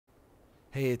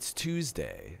Hey, it's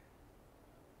Tuesday.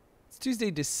 It's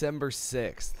Tuesday, December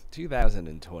 6th,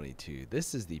 2022.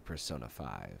 This is the Persona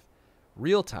 5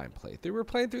 real-time playthrough. We're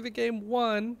playing through the game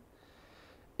one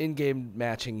in-game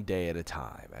matching day at a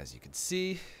time, as you can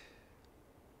see.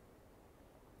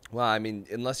 Well, I mean,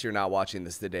 unless you're not watching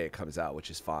this the day it comes out, which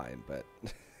is fine, but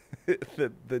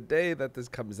the day that this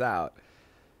comes out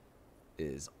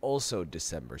is also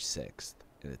December 6th,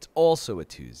 and it's also a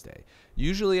Tuesday.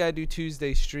 Usually I do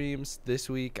Tuesday streams. This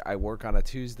week I work on a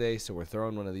Tuesday, so we're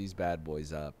throwing one of these bad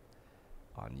boys up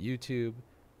on YouTube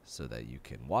so that you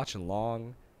can watch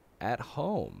along at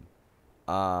home.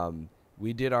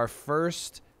 We did our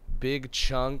first big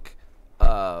chunk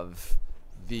of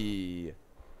the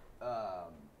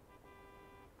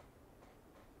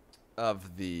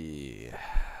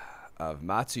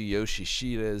Matsuyoshi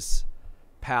Shida's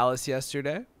palace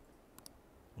yesterday.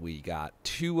 We got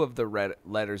 2 of the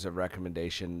letters of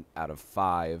recommendation out of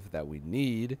 5 that we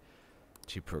need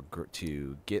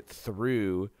to get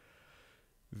through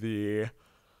the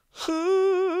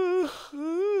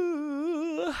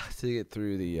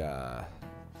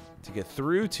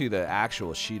to the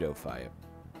actual Shido fight.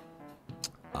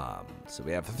 So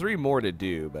we have 3 more to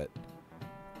do, but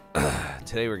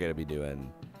today we're gonna be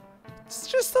doing. It's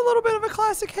just a little bit of a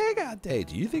classic hangout day.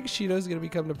 Do you think Shido's gonna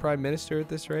become the prime minister at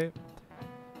this rate?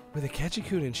 With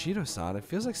Akechi-kun and Shido-san, it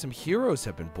feels like some heroes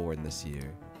have been born this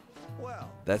year. Well,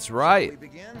 that's right.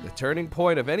 The turning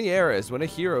point of any era is when a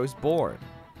hero is born.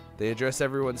 They address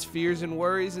everyone's fears and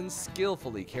worries and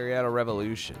skillfully carry out a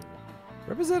revolution.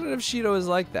 Representative Shido is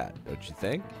like that, don't you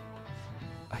think?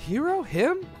 A hero?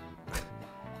 Him?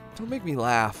 Don't make me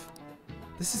laugh.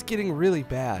 This is getting really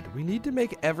bad. We need to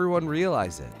make everyone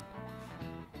realize it.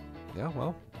 Yeah,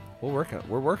 well, we're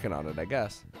working on it, I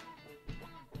guess.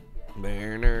 So what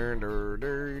am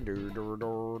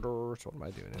I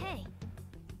doing? Hey.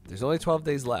 There's only 12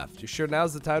 days left. You sure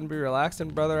now's the time to be relaxing,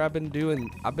 brother? I've been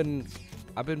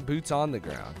boots on the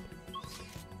ground.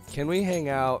 Can we hang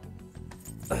out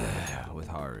with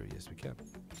Haru? Yes, we can.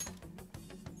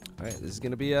 All right, this is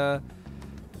gonna be a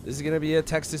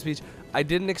text to speech. I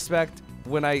didn't expect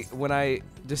when I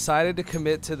decided to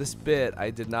commit to this bit.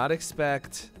 I did not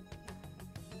expect.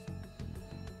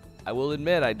 I will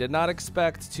admit, I did not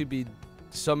expect to be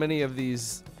so many of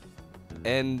these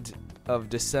end of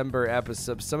December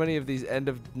episodes, so many of these end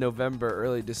of November,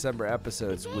 early December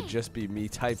episodes would just be me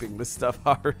typing the stuff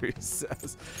Haru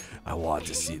says. I want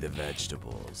to see the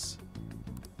vegetables.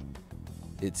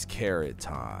 It's carrot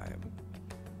time.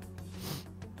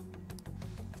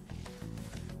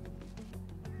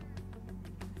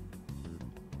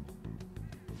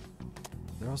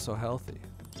 They're all so healthy.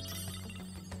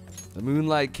 The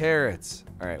moonlight carrots.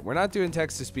 All right, we're not doing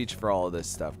text-to-speech for all of this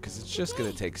stuff because it's just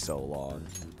going to take so long.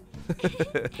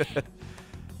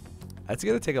 That's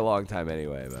going to take a long time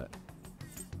anyway, but...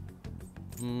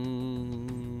 we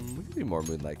can do more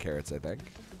moonlight carrots, I think.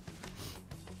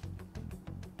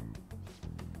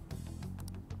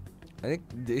 I think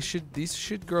these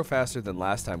should grow faster than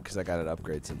last time because I got an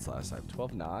upgrade since last time.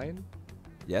 12.9?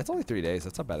 Yeah, it's only 3 days.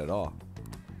 That's not bad at all.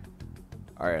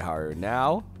 All right, Haru,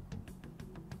 now...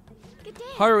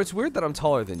 Haru, it's weird that I'm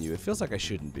taller than you. It feels like I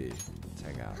shouldn't be. Let's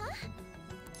hang out. Huh?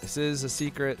 This is a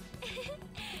secret.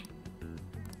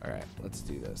 Alright, let's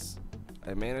do this.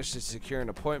 I managed to secure an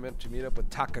appointment to meet up with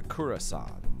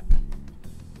Takakura-san.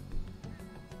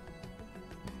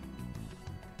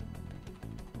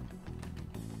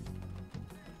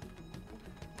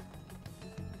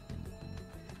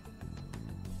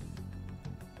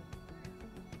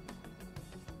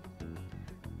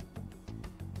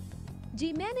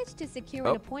 G managed to secure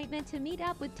an appointment to meet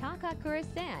up with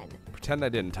Takakura-san. Pretend I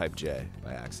didn't type J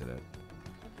by accident.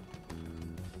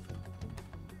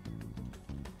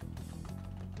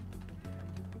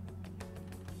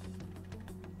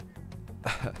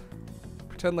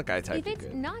 Pretend like I typed it. If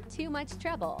it's not too much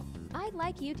trouble, I'd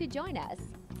like you to join us.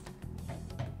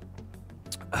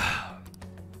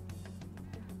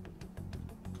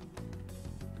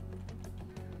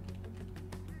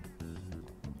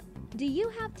 Do you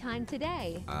have time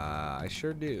today? I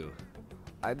sure do.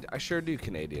 I sure do,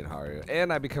 Canadian Haru.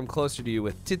 And I become closer to you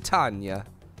with Titania.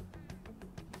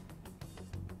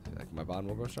 Like my bond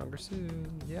will grow stronger soon.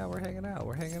 Yeah, we're hanging out.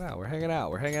 We're hanging out. We're hanging out.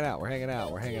 We're hanging out. We're hanging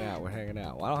out. We're hanging out. We're hanging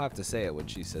out. Well, I don't have to say it when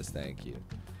she says thank you.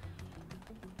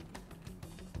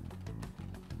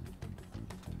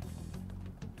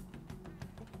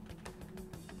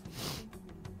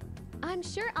 I'm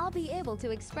sure I'll be able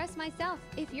to express myself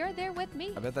if you're there with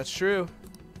me. I bet that's true.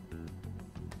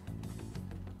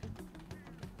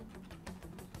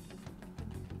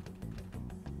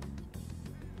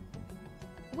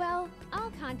 Well,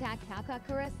 I'll contact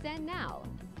Takakura-sen now.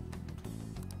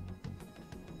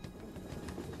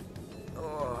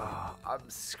 Oh, I'm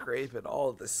scraping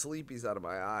all the sleepies out of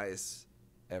my eyes.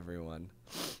 Everyone,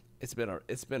 it's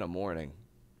been a morning.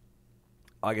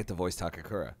 I get to voice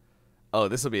Takakura. Oh,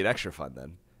 this will be an extra fun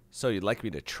then. So you'd like me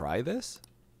to try this?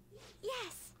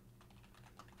 Yes.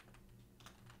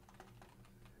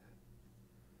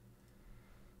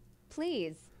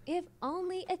 Please, if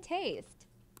only a taste.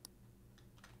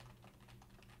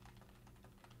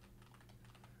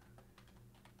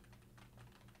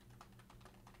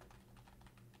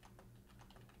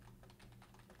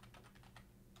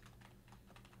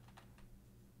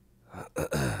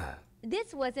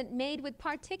 This wasn't made with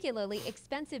particularly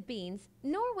expensive beans,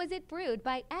 nor was it brewed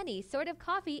by any sort of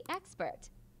coffee expert.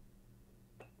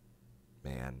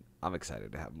 Man, I'm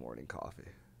excited to have morning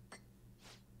coffee.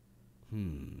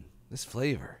 This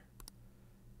flavor.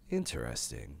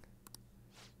 Interesting.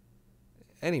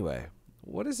 Anyway,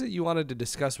 what is it you wanted to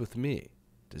discuss with me?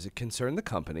 Does it concern the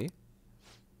company?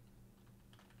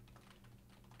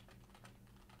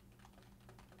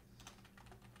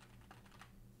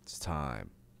 It's time.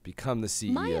 Become the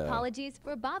CEO. My apologies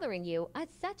for bothering you at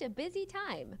such a busy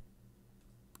time.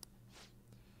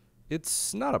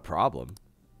 It's not a problem.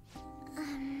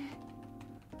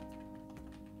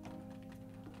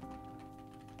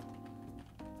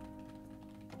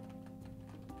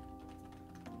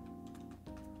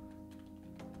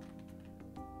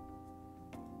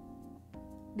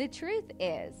 The truth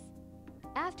is,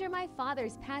 after my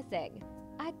father's passing,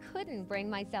 I couldn't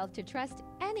bring myself to trust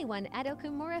anyone at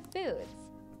Okumura Foods.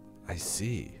 I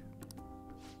see.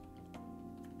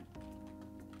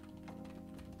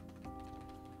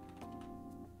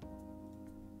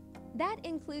 That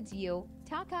includes you,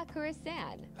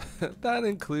 Takakura-san. That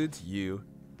includes you.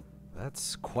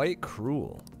 That's quite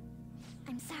cruel.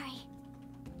 I'm sorry.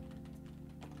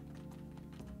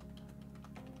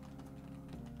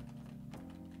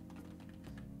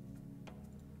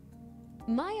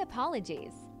 My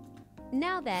apologies.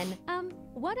 Now then,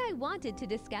 what I wanted to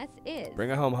discuss is... Bring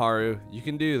it home, Haru. You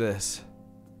can do this.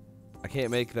 I can't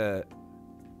make the...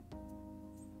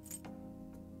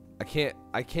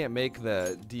 I can't make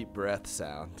the deep breath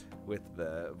sound with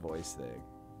the voice thing.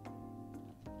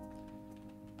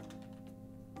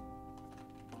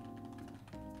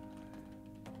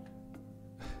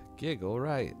 Giggle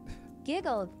right.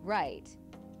 Giggled right.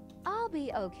 I'll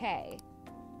be okay.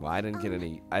 Well, I didn't get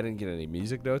any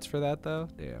music notes for that though.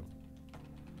 Damn.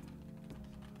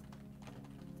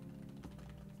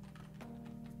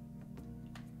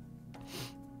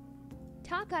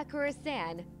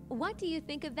 Takakura-san, what do you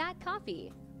think of that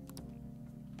coffee?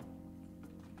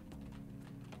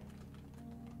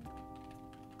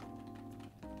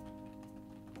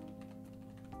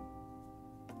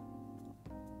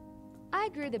 I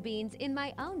grew the beans in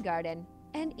my own garden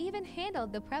and even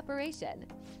handled the preparation.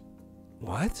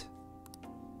 What?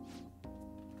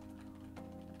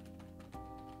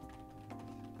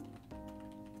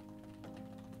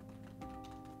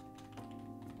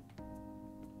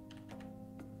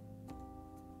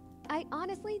 I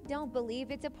honestly don't believe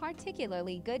it's a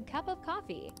particularly good cup of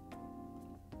coffee.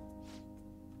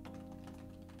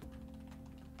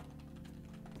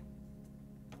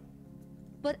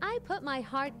 But I put my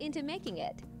heart into making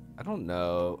it. I don't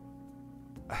know.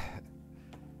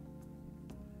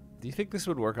 Do you think this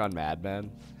would work on Mad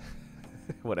Men?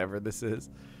 Whatever this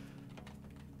is.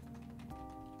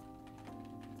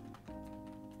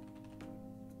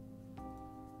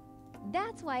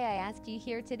 That's why I asked you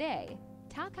here today,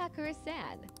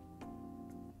 Takakura-san.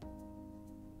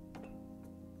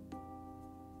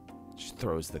 She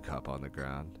throws the cup on the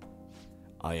ground.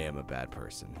 I am a bad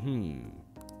person.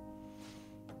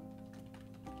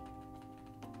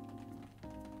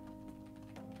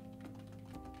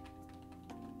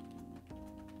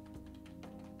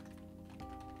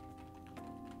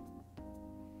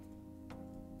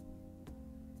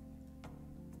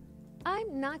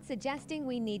 I'm not suggesting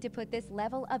we need to put this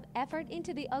level of effort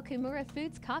into the Okumura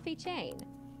Foods coffee chain.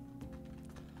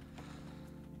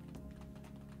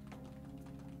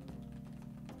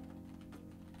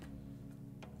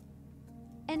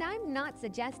 And I'm not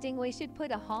suggesting we should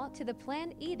put a halt to the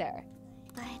plan either.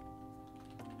 But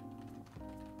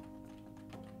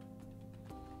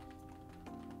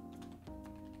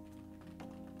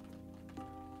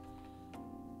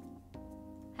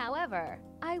However,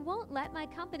 I won't let my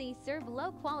company serve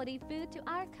low-quality food to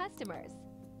our customers.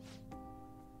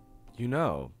 You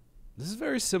know, this is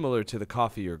very similar to the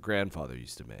coffee your grandfather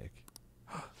used to make.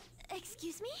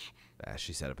 excuse me?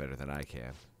 She said it better than I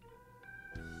can.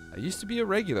 I used to be a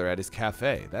regular at his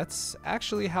cafe. That's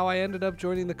actually how I ended up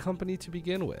joining the company to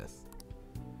begin with.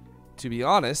 To be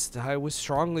honest, I was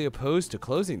strongly opposed to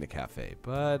closing the cafe,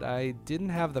 but I didn't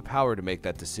have the power to make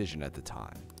that decision at the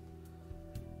time.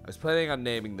 I was planning on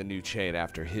naming the new chain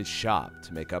after his shop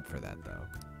to make up for that, though.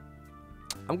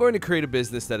 I'm going to create a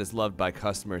business that is loved by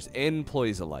customers and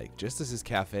employees alike, just as his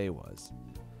cafe was.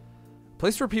 A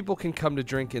place where people can come to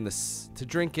drink in the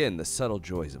subtle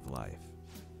joys of life.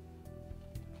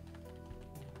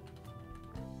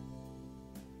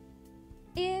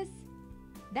 Is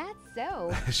that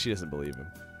so? She doesn't believe him.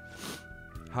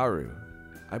 Haru,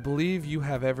 I believe you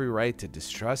have every right to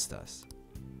distrust us.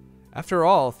 After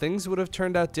all, things would have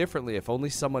turned out differently if only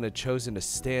someone had chosen to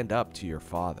stand up to your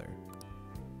father.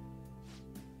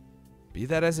 Be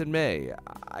that as it may,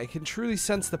 I can truly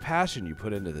sense the passion you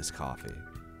put into this coffee.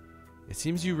 It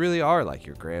seems you really are like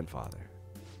your grandfather.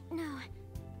 No.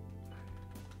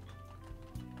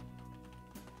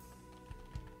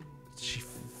 She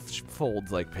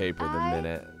folds like paper the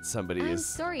minute somebody I'm is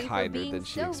sorry for kinder being than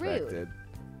she so expected. rude.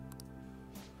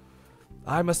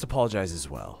 I must apologize as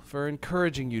well for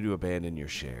encouraging you to abandon your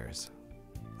shares.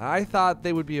 I thought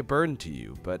they would be a burden to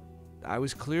you, but I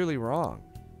was clearly wrong.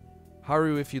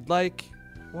 Haru, if you'd like,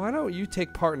 why don't you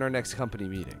take part in our next company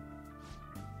meeting?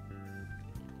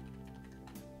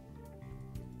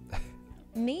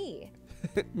 Me.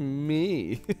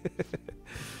 Me.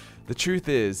 The truth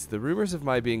is, the rumors of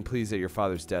my being pleased at your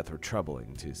father's death were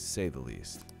troubling, to say the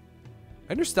least.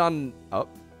 I understand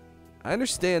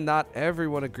not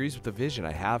everyone agrees with the vision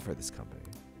I have for this company.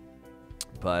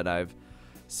 But I've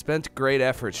spent great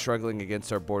effort struggling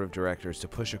against our board of directors to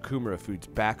push Okumura Foods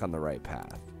back on the right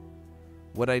path.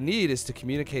 What I need is to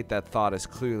communicate that thought as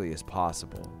clearly as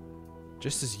possible,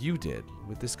 just as you did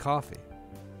with this coffee.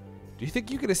 Do you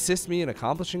think you could assist me in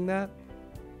accomplishing that?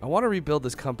 I want to rebuild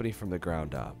this company from the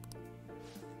ground up.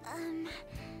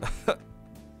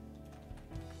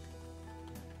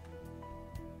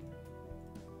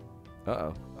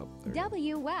 Uh-oh. Oh, there we go.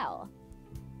 W well.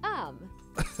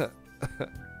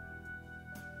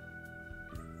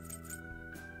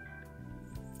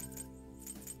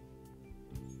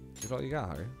 Give all you got,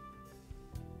 Harry.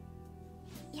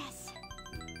 Yes.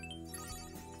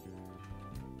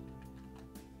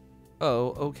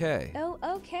 Oh, okay. Oh,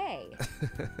 okay.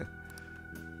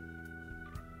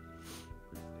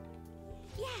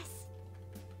 Yes.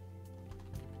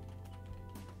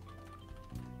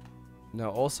 No,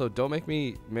 also, don't make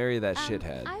me marry that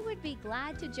shithead. I would be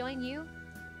glad to join you.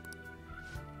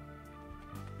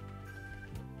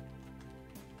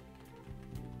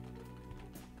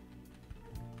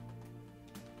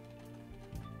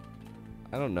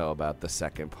 I don't know about the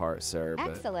second part, sir, but...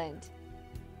 Excellent.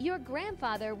 Your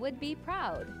grandfather would be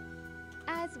proud,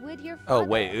 as would your father. Oh,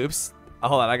 wait, oops.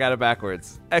 Hold on, I got it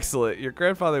backwards. Excellent. Your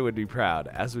grandfather would be proud,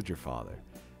 as would your father.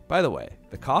 By the way,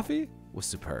 the coffee was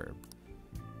superb.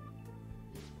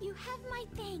 You have my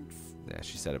thanks. Yeah,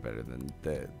 she said it better than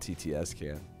the TTS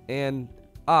can. And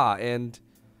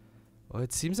well,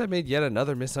 it seems I made yet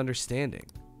another misunderstanding.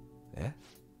 Yeah?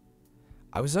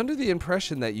 I was under the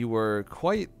impression that you were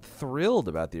quite thrilled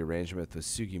about the arrangement with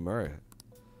Sugimura.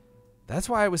 That's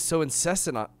why I was so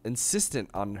insistent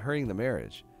on hurrying the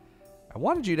marriage. I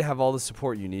wanted you to have all the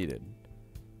support you needed.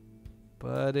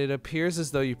 But it appears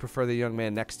as though you prefer the young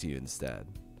man next to you instead.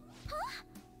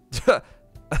 Huh?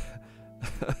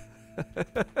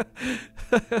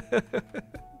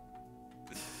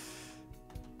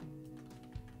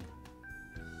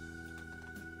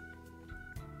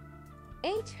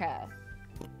 Aitra.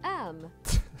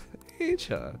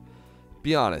 Acha.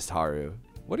 Be honest, Haru.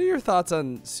 What are your thoughts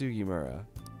on Sugimura?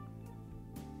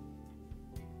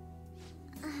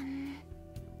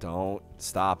 Don't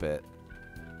stop it.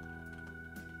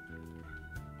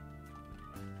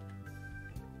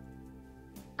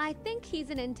 I think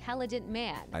he's an intelligent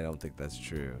man. I don't think that's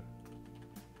true.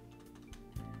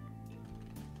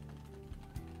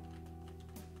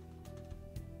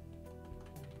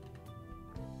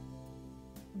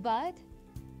 But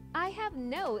I have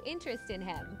no interest in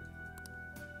him.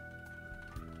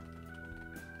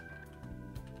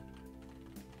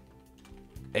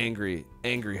 Angry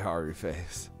Haru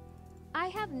face. I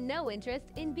have no interest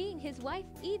in being his wife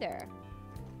either.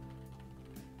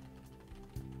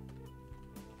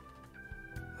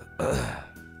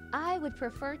 I would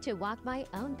prefer to walk my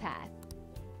own path.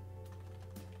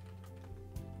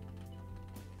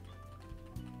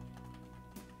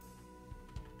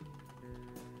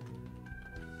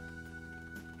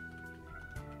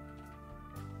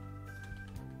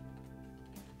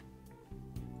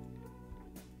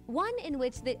 One in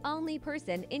which the only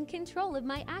person in control of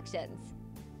my actions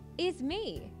is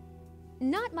me.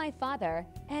 Not my father,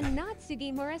 and not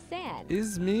Sugimura-san.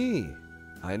 Is me.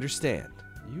 I understand.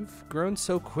 You've grown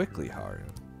so quickly, Haru.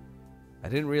 I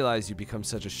didn't realize you'd become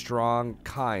such a strong,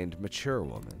 kind, mature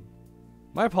woman.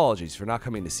 My apologies for not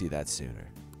coming to see that sooner.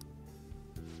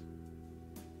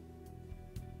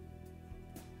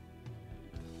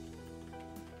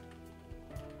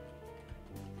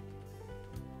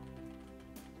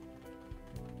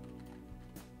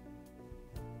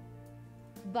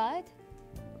 But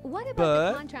what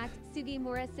about the contract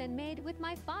Sugimura-san made with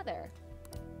my father?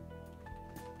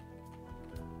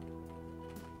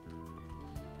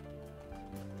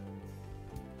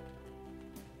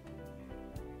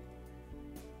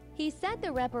 He said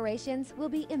the reparations will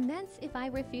be immense if I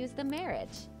refuse the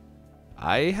marriage.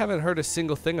 I haven't heard a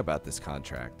single thing about this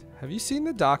contract. Have you seen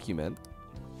the document?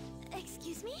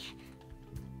 Excuse me?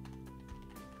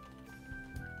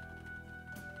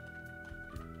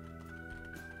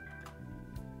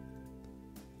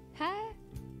 Huh?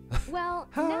 Well,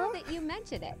 now that you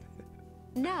mention it.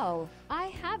 No, I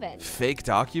haven't. Fake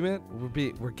document?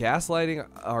 We're gaslighting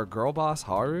our girl boss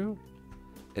Haru?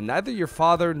 And neither your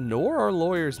father nor our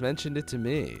lawyers mentioned it to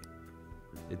me.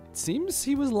 It seems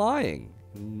he was lying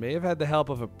and may have had the help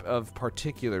of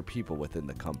particular people within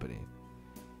the company.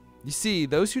 You see,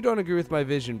 those who don't agree with my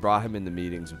vision brought him into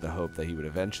meetings with the hope that he would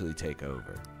eventually take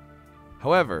over.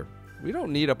 However, we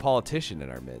don't need a politician in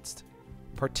our midst,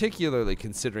 particularly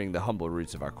considering the humble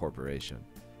roots of our corporation.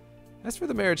 As for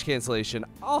the marriage cancellation,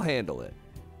 I'll handle it.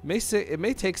 It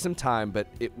may take some time, but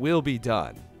it will be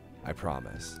done. I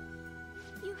promise.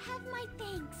 You have my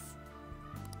thanks.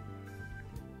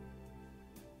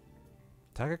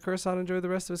 Takakura-san enjoyed the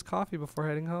rest of his coffee before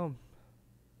heading home.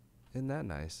 Isn't that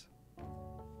nice?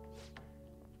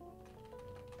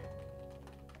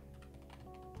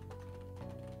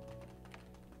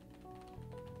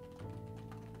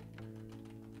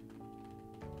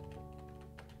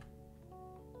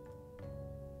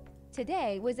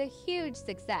 Today was a huge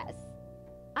success.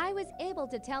 I was able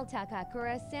to tell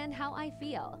Takakura-san how I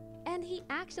feel, and he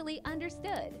actually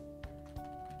understood.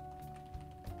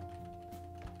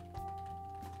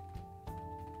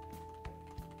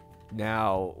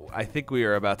 Now, I think we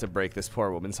are about to break this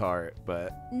poor woman's heart,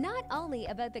 but... Not only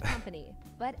about the company,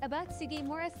 but about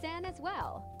Sugimura-san as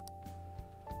well.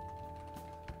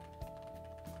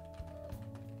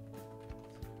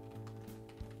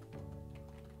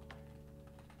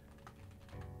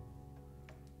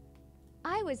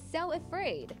 I was so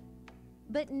afraid.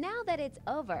 But now that it's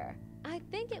over, I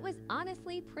think it was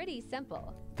honestly pretty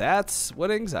simple. That's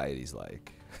what anxiety's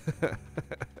like.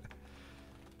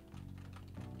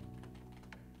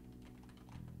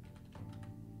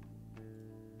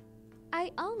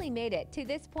 I only made it to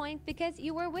this point because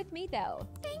you were with me, though.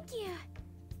 Thank you.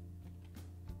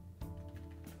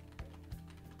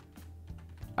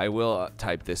 I will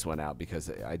type this one out because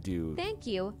I do... Thank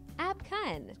you,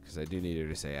 Apkun. Because I do need her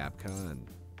to say Apkun.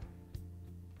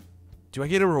 Do I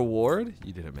get a reward?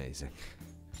 You did amazing.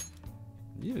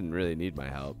 You didn't really need my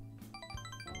help.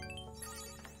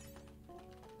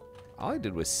 All I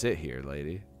did was sit here,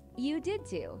 lady. You did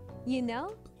too, you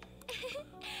know?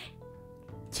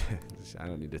 I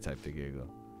don't need to type the giggle.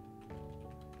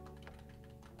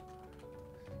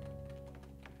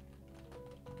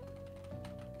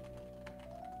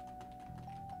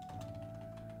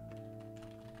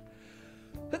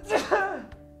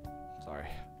 Sorry.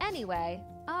 Anyway,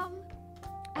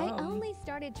 I only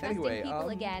started trusting people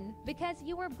again because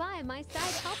you were by my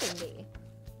side helping me.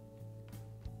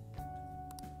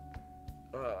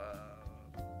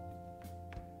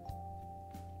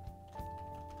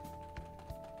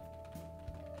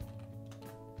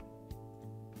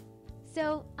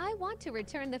 So, I want to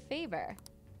return the favor.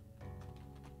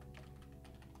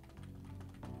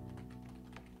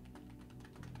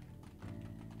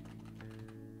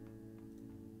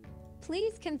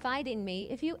 Please confide in me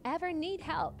if you ever need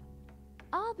help.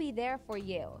 I'll be there for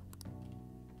you.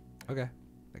 Okay.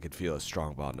 I could feel a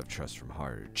strong bond of trust from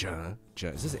Haru.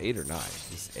 Is this 8 or 9?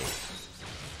 This is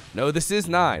 8. No, this is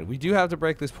 9. We do have to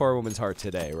break this poor woman's heart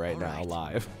today, right now,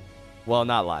 live. Well,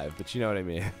 not live, but you know what I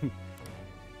mean.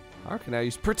 Haru can now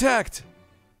use Protect!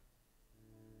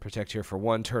 Protect here for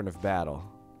 1 turn of battle.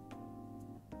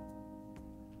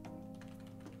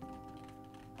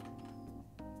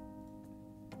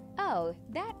 Oh,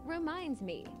 that reminds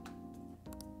me.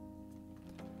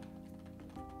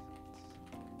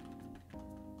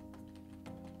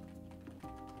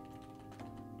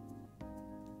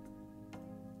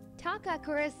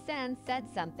 Takakura-san said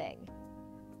something.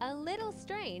 A little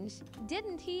strange,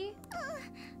 didn't he?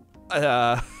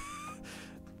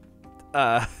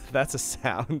 That's a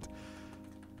sound.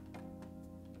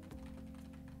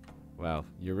 Wow,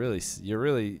 you're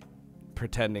really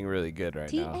pretending really good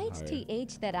right now.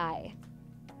 TH that I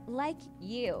like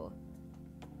you.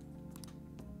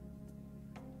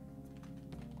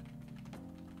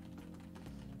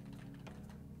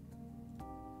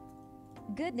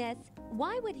 Goodness,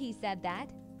 why would he said that?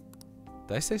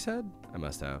 Did I say said? I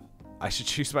must have. I should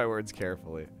choose my words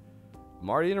carefully. I'm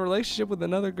already in a relationship with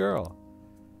another girl.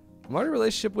 I'm already in a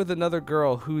relationship with another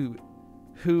girl who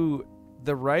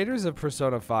the writers of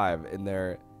Persona 5 in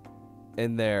their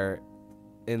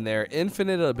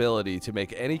infinite ability to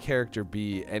make any character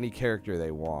be any character they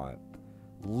want,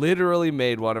 literally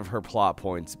made one of her plot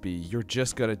points be, you're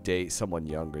just gonna date someone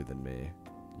younger than me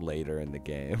later in the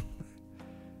game.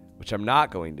 Which I'm not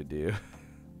going to do,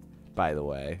 by the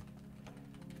way.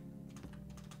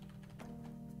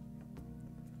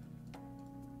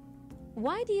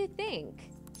 Why do you think?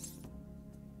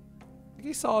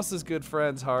 He saw us as good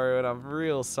friends, Haru, and I'm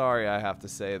real sorry I have to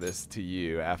say this to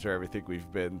you after everything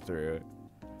we've been through.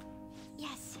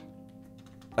 Yes.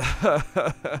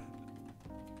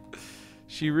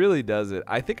 She really does it.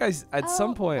 I think at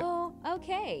some point. Oh,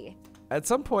 okay. At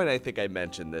some point, I think I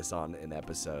mentioned this on an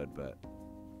episode, but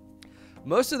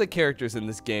most of the characters in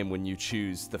this game, when you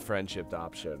choose the friendship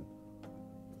option,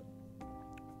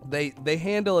 they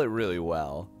handle it really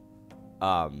well.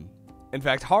 In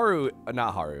fact,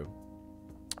 not Haru.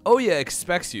 Oya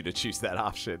expects you to choose that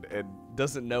option and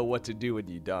doesn't know what to do when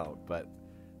you don't. But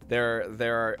there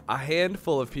are a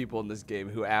handful of people in this game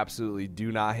who absolutely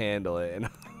do not handle it, and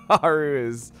Haru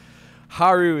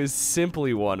is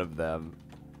simply one of them.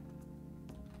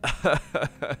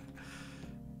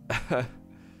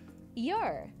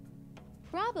 You're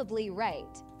probably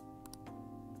right.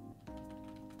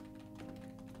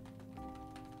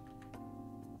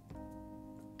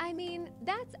 I mean,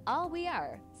 that's all we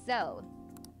are, so.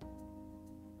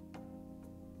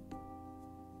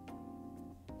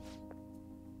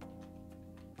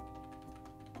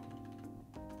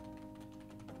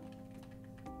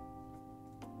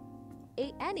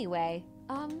 Anyway,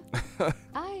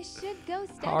 I should go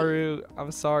study. Haru,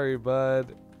 I'm sorry,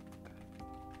 bud.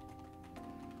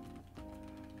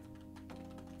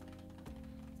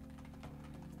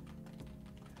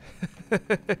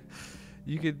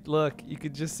 You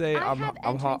could just say I'm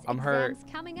hurt.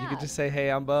 You could just say, hey,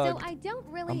 I'm bugged. So I don't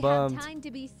really have bummed. time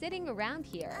to be sitting around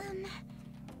here.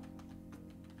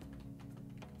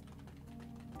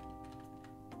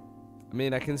 I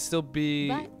mean, I can still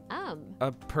be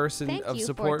a person of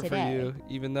support for you,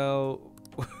 even though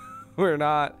we're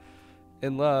not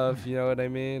in love. You know what I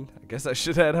mean? I guess I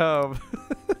should head home.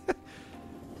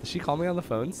 Does she call me on the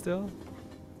phone still?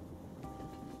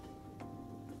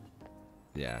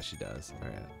 Yeah, she does. All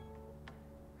right.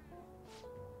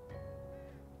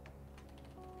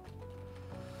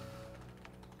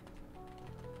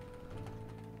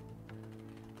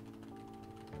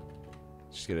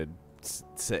 She's gonna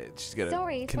say, she's gonna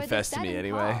Sorry confess for the to me sudden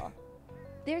anyway. call.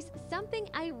 There's something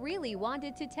I really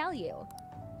wanted to tell you.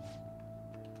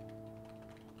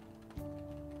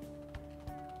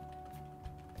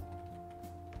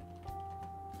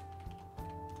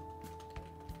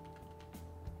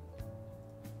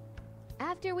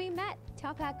 After we met,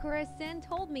 Takakura-sen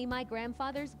told me my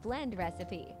grandfather's blend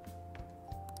recipe.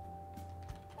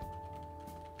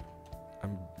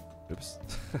 Oops.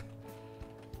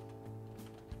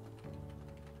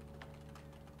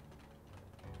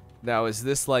 Now, is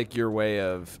this like your way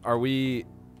of, are we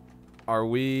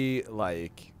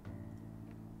like...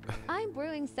 I'm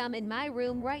brewing some in my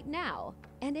room right now,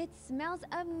 and it smells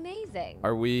amazing.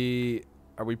 Are we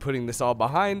putting this all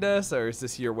behind us, or is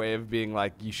this your way of being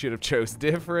like, you should have chose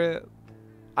different?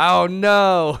 Oh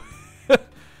no!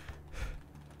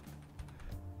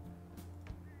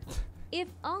 If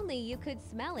only you could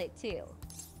smell it too.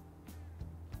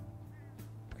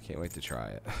 I can't wait to try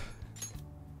it.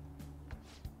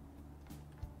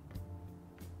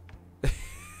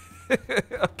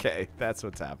 Okay, that's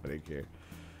what's happening here.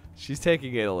 She's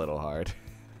taking it a little hard.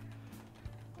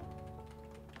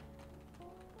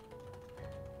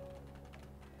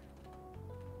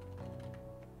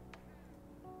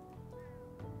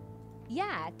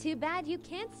 Yeah, too bad you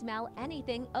can't smell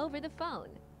anything over the phone.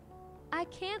 I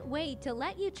can't wait to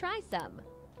let you try some.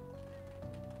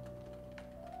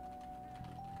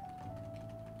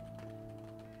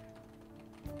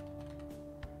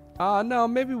 No,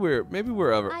 maybe we're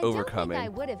overcoming. I don't think I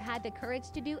would have had the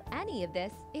courage to do any of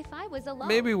this if I was alone.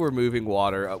 Maybe we're moving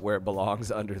water up where it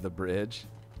belongs, under the bridge.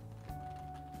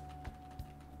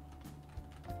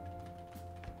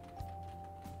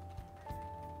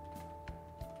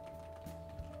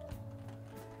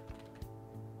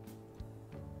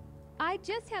 I I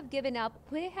just have given up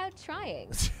without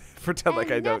trying. Pretend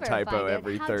like I And don't never typo find it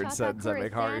every how third sentence I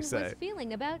make Haru Chopper-san say. was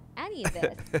feeling about any of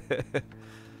this.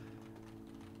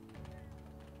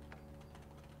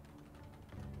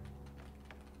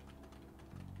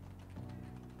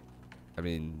 I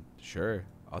mean, sure.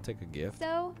 I'll take a gift.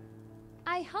 So,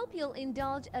 I hope you'll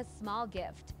indulge a small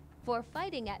gift for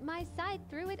fighting at my side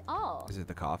through it all. Is it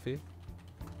the coffee?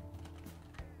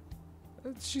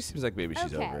 She seems like maybe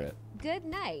she's over it. Good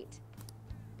night.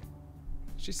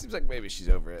 She seems like maybe she's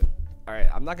over it. All right,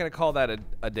 I'm not going to call that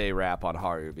a day wrap on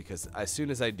Haru because as soon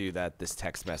as I do that, this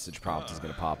text message prompt is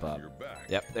going to pop up.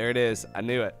 Yep, there it is. I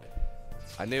knew it.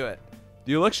 I knew it.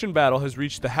 The election battle has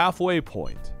reached the halfway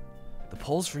point. The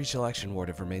polls for each election ward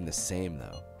have remained the same,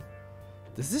 though.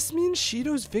 Does this mean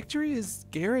Shido's victory is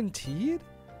guaranteed?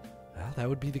 Well, that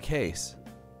would be the case.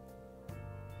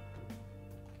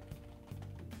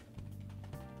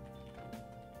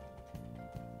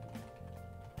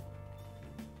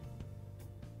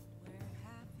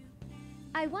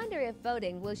 I wonder if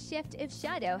voting will shift if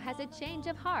Shadow has a change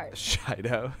of heart.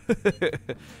 Shido.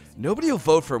 Nobody will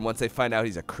vote for him once they find out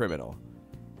he's a criminal.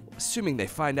 Assuming they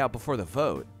find out before the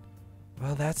vote.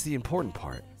 Well, that's the important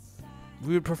part.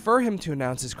 We would prefer him to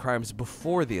announce his crimes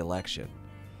before the election.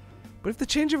 But if the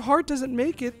change of heart doesn't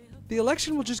make it, the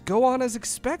election will just go on as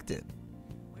expected.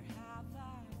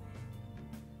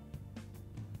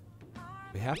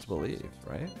 We have to believe,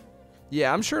 right?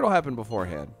 Yeah, I'm sure it'll happen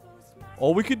beforehand.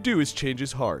 All we could do is change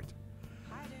his heart.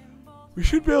 We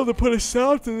should be able to put a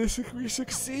stop to this if we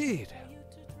succeed.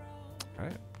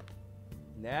 Alright.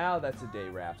 Now that's a day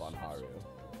wrap on Haru.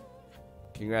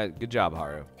 Good job,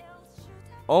 Haru.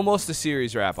 Almost a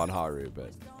series wrap on Haru,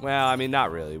 but well, I mean,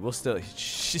 not really.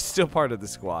 She's still part of the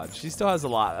squad. She still has a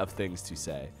lot of things to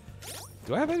say.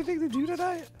 Do I have anything to do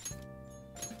tonight?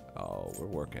 Oh, we're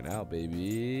working out,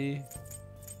 baby.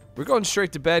 We're going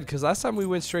straight to bed because last time we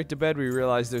went straight to bed, we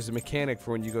realized there's a mechanic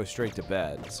for when you go straight to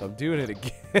bed. So I'm doing it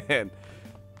again.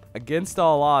 Against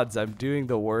all odds, I'm doing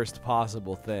the worst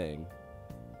possible thing.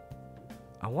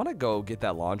 I want to go get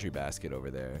that laundry basket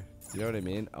over there. You know what I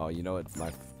mean? Oh, you know what?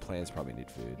 My plants probably need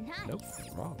food. Nope,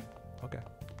 wrong. Okay.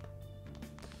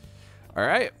 All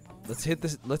right, let's hit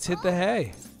this. Let's hit the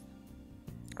hay.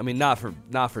 I mean, not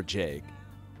for Jake.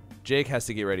 Jake has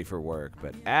to get ready for work,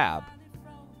 but Ab.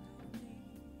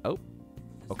 Oh,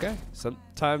 okay.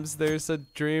 Sometimes there's a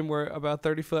dream where about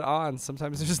 30 foot on.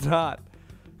 Sometimes there's not.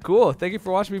 Cool. Thank you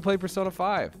for watching me play Persona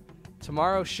 5.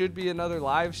 Tomorrow should be another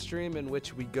live stream in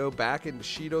which we go back into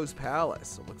Shido's Palace.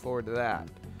 So look forward to that.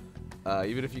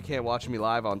 Even if you can't watch me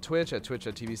live on Twitch at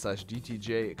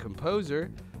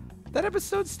twitch.tv/DTJComposer, that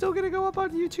episode's still going to go up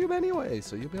on YouTube anyway,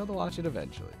 so you'll be able to watch it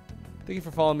eventually. Thank you for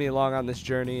following me along on this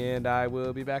journey, and I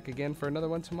will be back again for another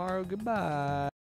one tomorrow. Goodbye.